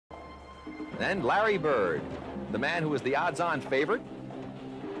Then Larry Bird, the man who was the odds-on favorite.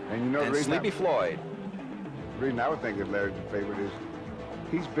 And you know, and Sleepy Floyd. The reason I would think that Larry's the favorite is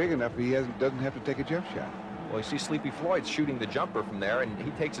he's big enough he doesn't have to take a jump shot. Well, you see Sleepy Floyd shooting the jumper from there, and he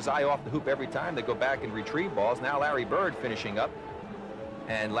takes his eye off the hoop every time they go back and retrieve balls. Now Larry Bird finishing up.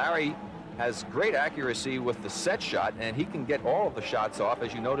 And Larry has great accuracy with the set shot, and he can get all of the shots off.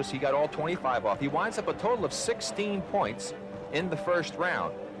 As you notice, he got all 25 off. He winds up a total of 16 points in the first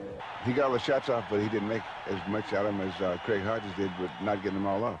round. He got all the shots off, but he didn't make as much out of them as Craig Hodges did with not getting them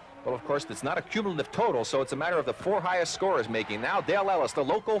all off. Well, of course, it's not a cumulative total, so it's a matter of the 4 highest scorers making. Now Dale Ellis, the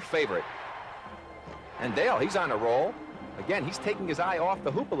local favorite. And Dale, he's on a roll. Again, he's taking his eye off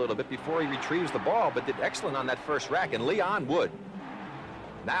the hoop a little bit before he retrieves the ball, but did excellent on that first rack. And Leon Wood,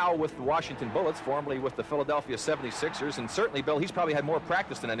 now with the Washington Bullets, formerly with the Philadelphia 76ers, and certainly, Bill, he's probably had more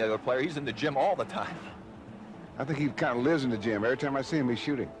practice than any other player. He's in the gym all the time. I think he kind of lives in the gym. Every time I see him, he's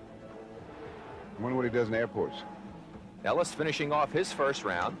shooting. I wonder what he does in airports. Ellis finishing off his first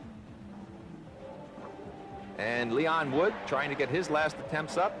round. And Leon Wood trying to get his last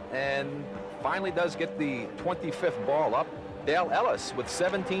attempts up, and finally does get the 25th ball up. Dale Ellis with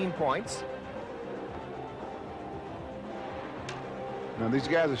 17 points. Now, these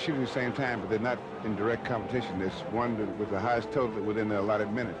guys are shooting at the same time, but they're not in direct competition. There's one with the highest total within the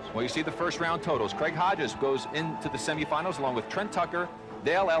allotted minutes. Well, you see the first round totals. Craig Hodges goes into the semifinals along with Trent Tucker,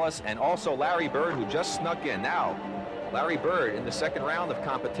 Dale Ellis, and also Larry Bird, who just snuck in. Now, Larry Bird in the second round of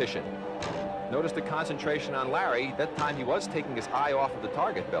competition. Notice the concentration on Larry. That time he was taking his eye off of the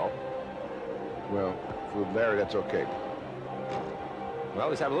target, Bill. Well, for Larry, that's okay.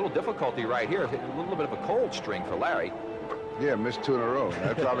 Well, he's having a little difficulty right here. A little bit of a cold string for Larry. Yeah, missed 2 in a row.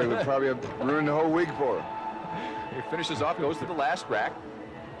 That probably would have ruined the whole week for him. He finishes off, goes to the last rack.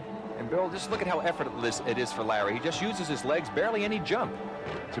 And Bill, just look at how effortless it is for Larry. He just uses his legs, barely any jump.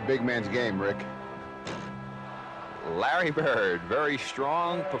 It's a big man's game, Rick. Larry Bird, very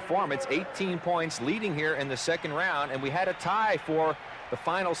strong performance, 18 points, leading here in the second round. And we had a tie for the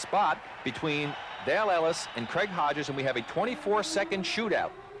final spot between Dale Ellis and Craig Hodges, and we have a 24-second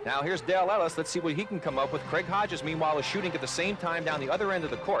shootout. Now here's Dale Ellis. Let's see what he can come up with. Craig Hodges, meanwhile, is shooting at the same time down the other end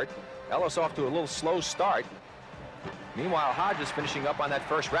of the court. Ellis off to a little slow start. Meanwhile, Hodges finishing up on that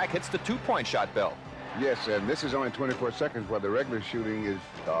first rack, hits the 2-point shot, Bill. Yes, and this is only 24 seconds, while the regular shooting is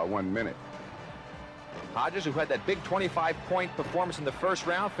 1 minute. Hodges, who had that big 25-point performance in the first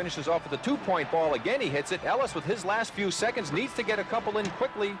round, finishes off with a 2-point ball. Again, he hits it. Ellis, with his last few seconds, needs to get a couple in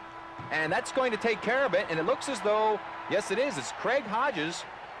quickly, and that's going to take care of it. And it looks as though, yes, it is. It's Craig Hodges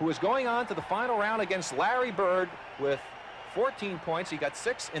who is going on to the final round against Larry Bird with 14 points. He got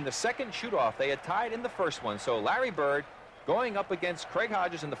 6 in the second shoot-off. They had tied in the first one. So Larry Bird going up against Craig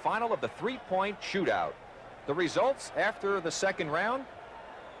Hodges in the final of the 3-point shootout. The results after the second round: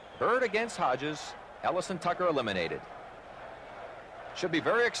 Bird against Hodges, Ellis and Tucker eliminated. Should be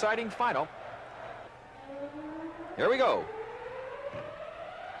very exciting final. Here we go.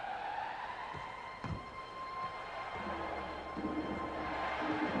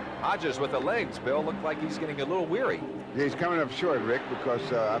 Hodges with the legs, Bill, looked like he's getting a little weary. Yeah, he's coming up short, Rick, because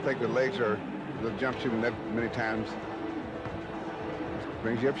I think the legs are, the jump shooting that many times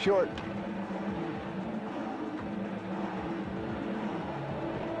brings you up short.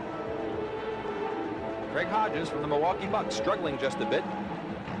 Craig Hodges from the Milwaukee Bucks, struggling just a bit.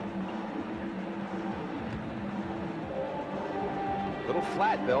 Little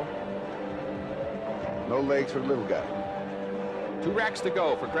flat, Bill. No legs for the little guy. 2 racks to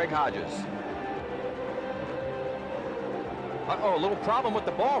go for Craig Hodges. Uh-oh, a little problem with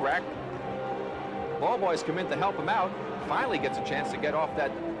the ball rack. Ball boys come in to help him out. Finally gets a chance to get off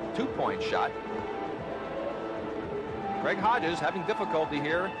that 2-point shot. Craig Hodges having difficulty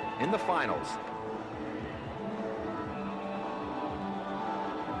here in the finals.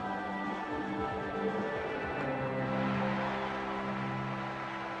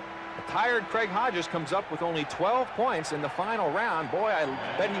 Tired Craig Hodges comes up with only 12 points in the final round. Boy, I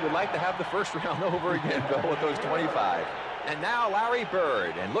bet he would like to have the first round over again, Bill, with those 25. And now Larry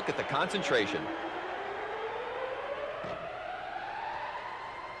Bird, and look at the concentration.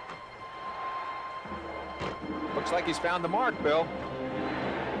 Looks like he's found the mark, Bill.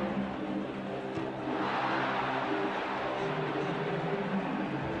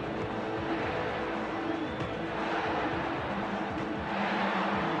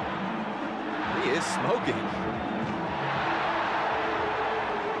 He is smoking.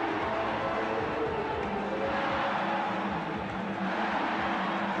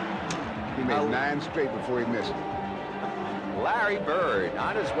 He made 9 straight before he missed. Larry Bird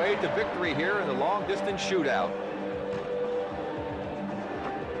on his way to victory here in the long-distance shootout.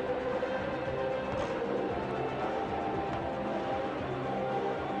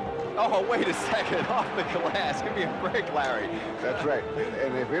 Oh, wait a second. Off the glass. Give me a break, Larry. That's right.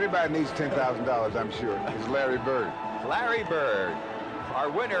 And if anybody needs $10,000, I'm sure, it's Larry Bird. Larry Bird, our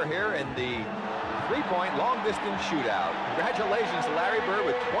winner here in the three-point long-distance shootout. Congratulations to Larry Bird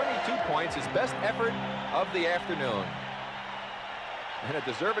with 22 points, his best effort of the afternoon. And a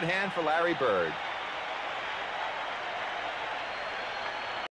deserved hand for Larry Bird.